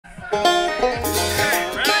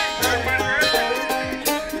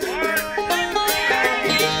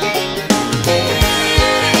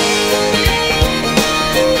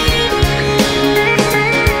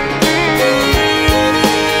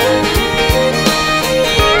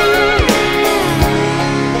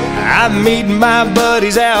I'm meeting my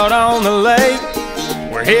buddies out on the lake.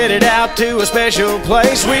 We're headed out to a special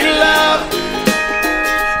place we love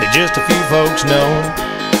that just a few folks know.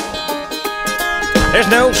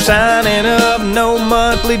 There's no signing up, no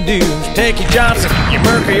monthly dues. Take your Johnson, your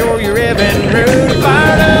Mercury, or your Evinrude.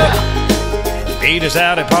 Fired up, meet us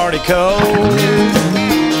out at Party Cove.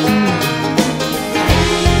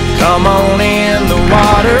 Come on in, the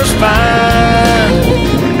water's fine.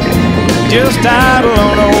 Just idle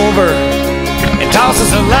on over and toss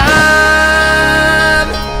us a line.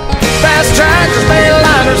 Fast tractors,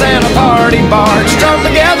 mainliners, and a party barge strung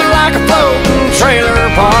together like a floating trailer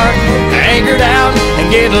park. Anchored out and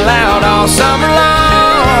getting loud all summer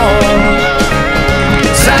long.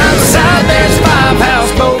 Side by side there's 5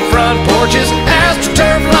 houseboat front porches,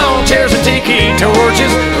 AstroTurf lawn chairs and tiki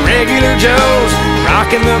torches. Regular Joes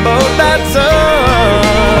rocking the boat, that's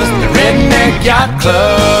us, the Redneck Yacht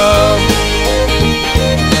Club.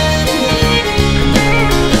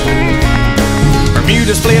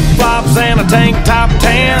 Bermuda's flip-flops and a tank top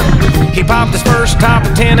tan. He popped his first top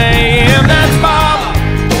at 10 a.m. That's Bob,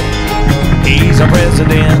 he's our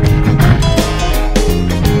president.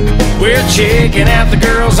 We're checking out the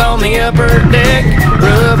girls on the upper deck,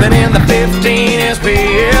 rubbing in the 15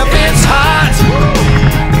 SPF. It's hot,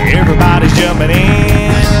 everybody's jumping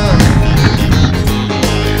in.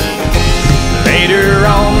 Later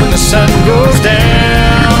on when the sun goes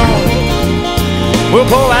down, we'll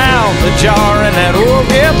pull out the jar and that old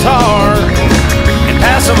guitar and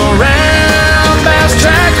pass them around. Bass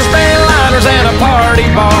tractors, mainliners, and a party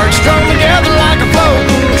barge strung together like a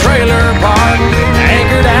floating trailer park.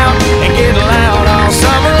 Anchored out and getting loud all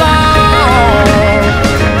summer long.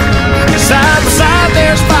 Side by side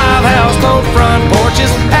there's 5 houseboat front porches,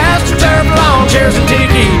 AstroTurf lawn chairs and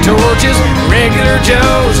tiki torches. Regular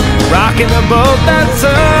Joes rocking the boat, that's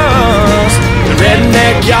us, the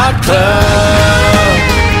Redneck Yacht Club.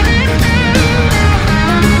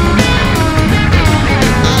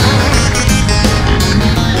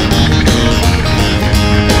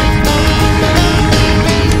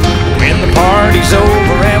 When the party's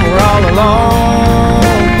over and we're all alone,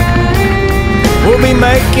 we'll be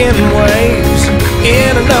making waves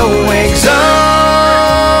in a no-wake zone.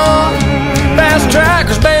 Fast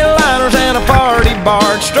trackers, mainliners, and a party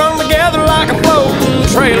barge strung together like a floating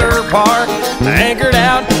trailer park. Anchored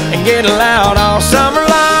out and getting loud all summer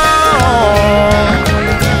long.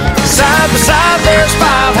 Side by side there's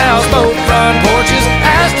 5 houseboat front porches,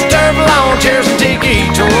 AstroTurf lawn chairs and tiki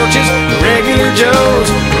torches. Regular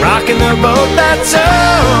Joes rocking the boat, that's us,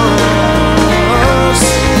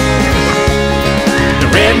 the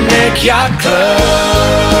Redneck Yacht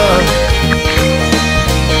Club.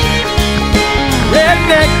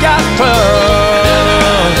 Redneck Yacht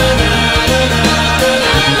Club.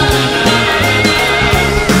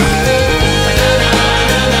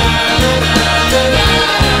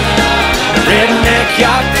 Redneck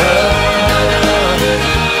Yacht Club.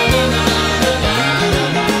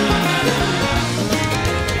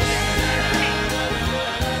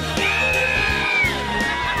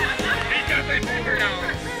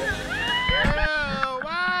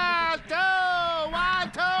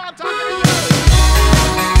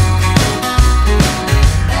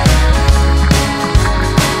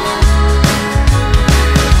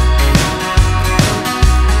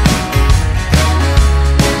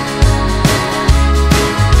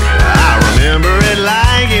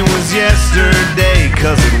 Yesterday,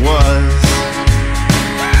 'cause it was.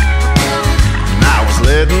 And I was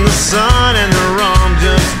letting the sun and the rum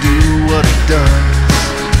just do what it does.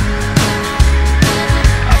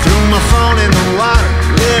 I threw my phone in the water,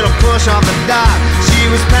 little push on the dock. She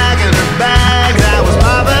was packing her bags, I was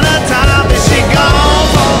popping her top. And she gone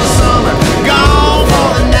for the summer, gone for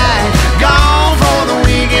the night, gone for the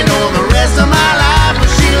weekend or the rest of my life.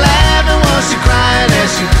 Was she laughing, was she crying as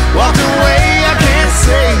she walked away? I can't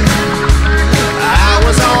say. I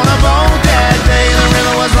was on a boat that day, the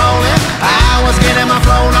river was rolling, I was getting my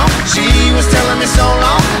float on. She was telling me so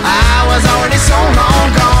long, I was already so long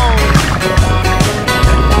gone.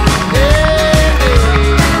 Hey, hey.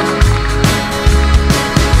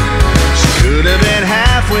 She could have been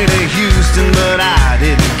halfway to Houston, but I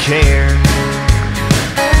didn't care.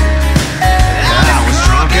 I was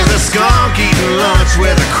drunk as a skunk eating lunch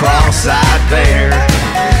with a cross-eyed bear.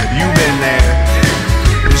 You've been there.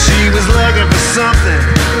 She was looking for something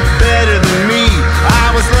better than me,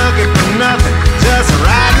 I was looking for nothing, just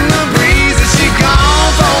riding the breeze. And she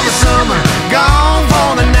gone for the summer, gone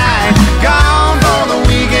for the night, gone for the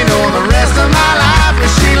weekend or the rest of my life.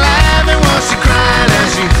 Was she laughing, was she crying as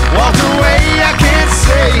she walked away? I can't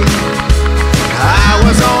say. I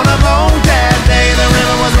was on a boat that day, the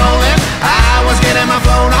river was rolling,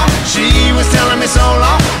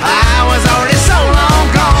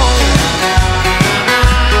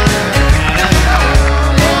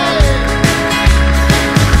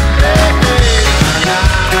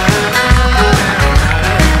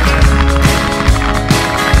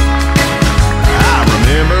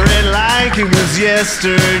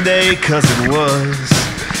 yesterday, cause it was.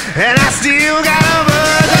 And I still got a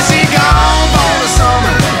buzz. And she gone for the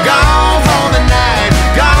summer, gone for the night,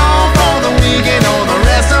 gone for the weekend or the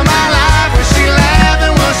rest of my life. Was she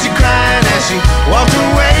laughing, was she crying as she walked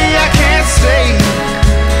away? I can't say.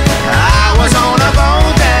 I was on a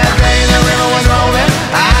boat that day, the river was rolling,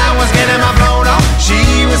 I was getting my float on. She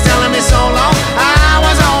was telling me so long. I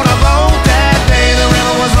was on a boat that day, the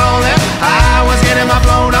river was rolling, I was getting my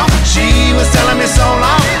float on. She was telling me so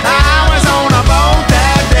long. I was on a boat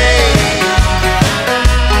that day.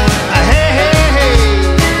 Hey, hey, hey.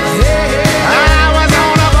 I was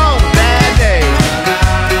on a boat that day.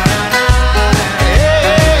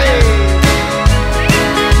 Hey.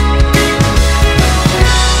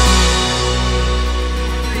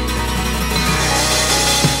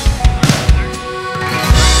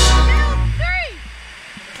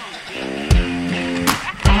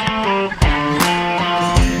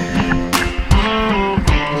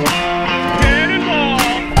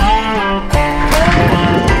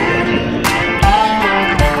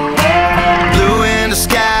 Blue in the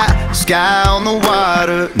sky on the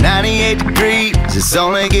water, 98 degrees. It's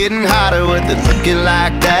only getting hotter with it looking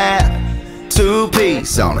like that.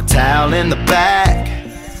 Two-piece on a towel in the back.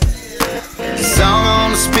 Song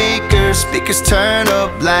on the speakers turned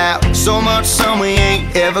up loud. So much sun we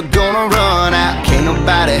ain't ever gonna run out. Can't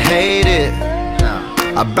nobody hate it.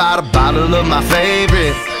 I brought a bottle of my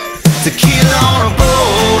favorite tequila on a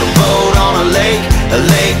boat on a lake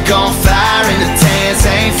on fire and the tents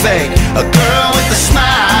ain't fake. A girl with a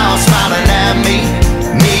smile smiling at me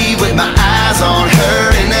with my eyes on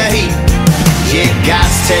her in the heat. Yeah,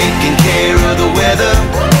 God's taking care of the weather.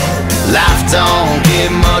 Life don't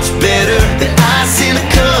get much better than ice in a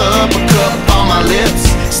cup on my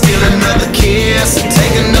lips. Still another kiss and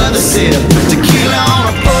take another sip. Tequila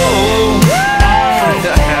on a boat.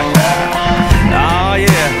 Oh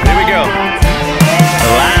yeah, here we go.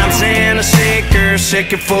 Lines in a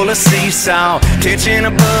shaker full of sea salt. Catching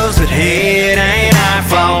a buzz, but hey, it ain't our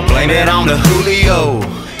fault. Blame it on the Julio.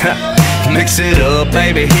 Mix it up,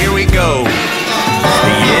 baby, here we go.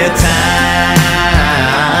 Yeah,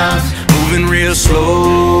 time's moving real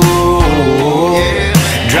slow.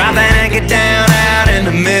 Drive that anchor down out in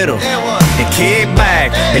the middle and kick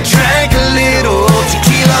back and drink a little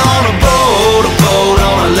tequila on a boat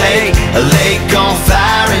on a lake on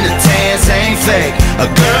fire and the tents ain't fake. A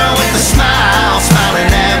girl with a smile smiling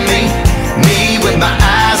at me with my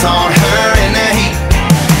eyes on her in the heat.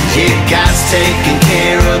 Yeah, God's taking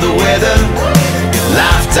care of the weather.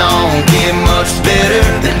 Life don't get much better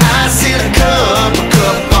than ice in a cup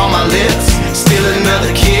on my lips. Still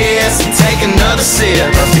another kiss and take another sip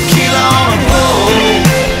of tequila on a boat.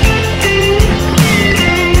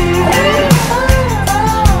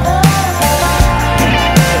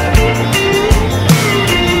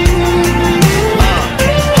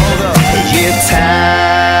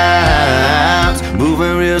 Time's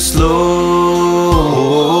moving real slow.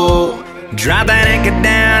 Drop that anchor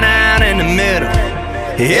down out in the middle.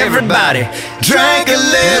 Everybody drink a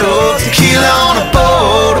little tequila on a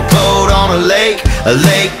boat on a lake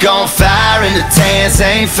on fire and the tents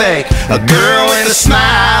ain't fake. A girl with a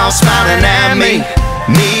smile smiling at me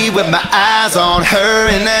with my eyes on her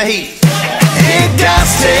in the heat. And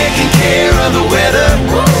God's taking care of the weather.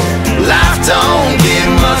 Life don't get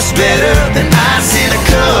much better than ice in a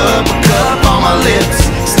cup on my lips.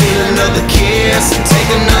 Steal another kiss and take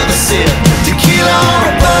another sip. Tequila on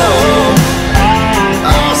a boat.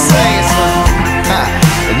 I'll say it's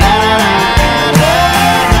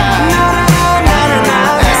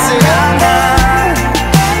that's it.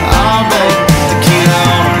 Oh, baby, tequila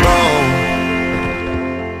on a boat.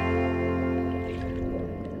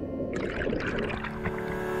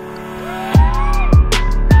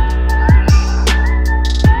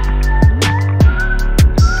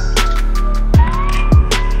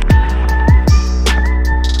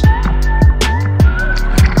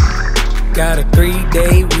 Got a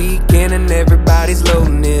 3-day weekend and everybody's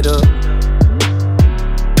loading it up.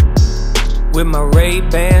 With my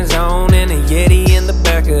Ray-Bans on and a Yeti in the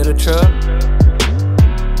back of the truck.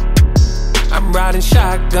 I'm riding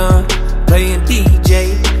shotgun, playing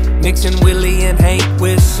DJ, mixing Willie and Hank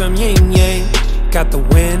with some yin yang. Got the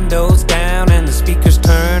windows down and the speakers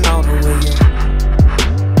turned all the way up.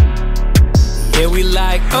 Yeah, we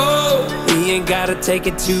like, oh, we ain't gotta take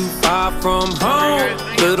it too far from home.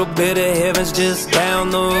 Little bit of heaven's just down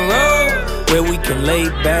the road, where we can lay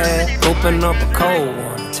back, open up a cold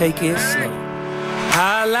one, take it slow.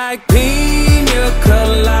 I like pina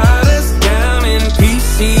coladas down in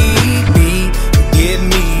PCB. Give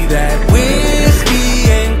me that whiskey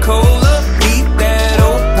and cola, beat that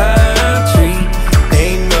old pine tree.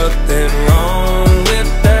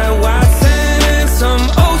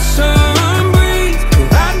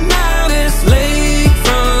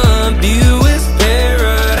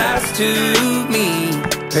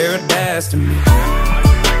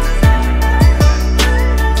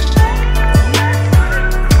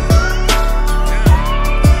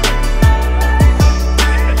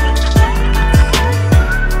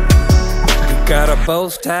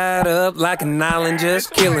 both tied up like an island,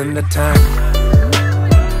 just killing the time.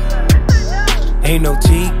 Ain't no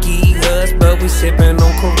tiki huts, but we sipping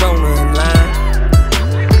on Corona and lime.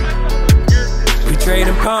 We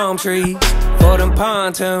trading palm trees for them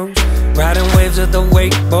pontoons, riding waves of the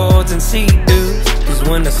wakeboards and sea dudes. Cause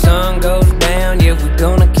when the sun goes down, yeah, we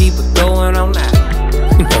gonna keep it going all night.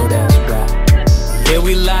 You know that's right. Yeah,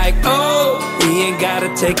 we like, oh, we ain't gotta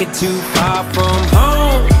take it too far from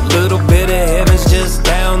home. Little bit of heaven's just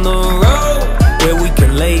down the road, where we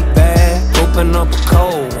can lay back, open up a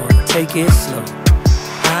cold one, take it slow.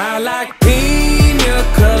 I like pina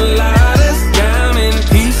coladas down in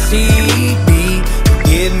PCB.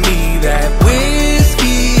 Give me that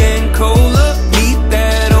whiskey and cola, meet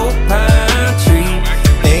that old pine tree.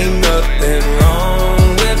 Ain't nothing wrong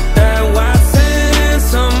with that white sand,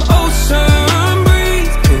 some ocean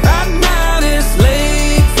breeze. Right now this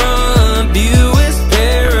lakefront view is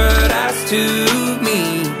paradise to me,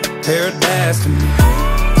 paradise to me.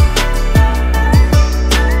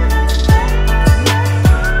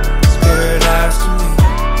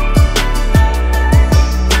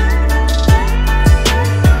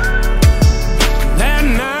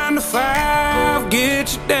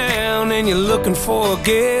 Looking for a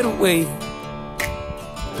getaway.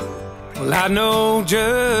 Well, I know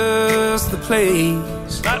just the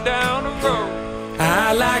place, right down the road.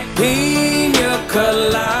 I like pina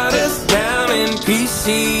coladas down in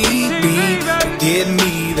PCB. Give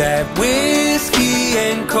me that whiskey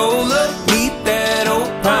and cola, meet that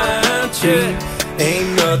old pine tree.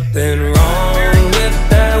 Ain't nothing wrong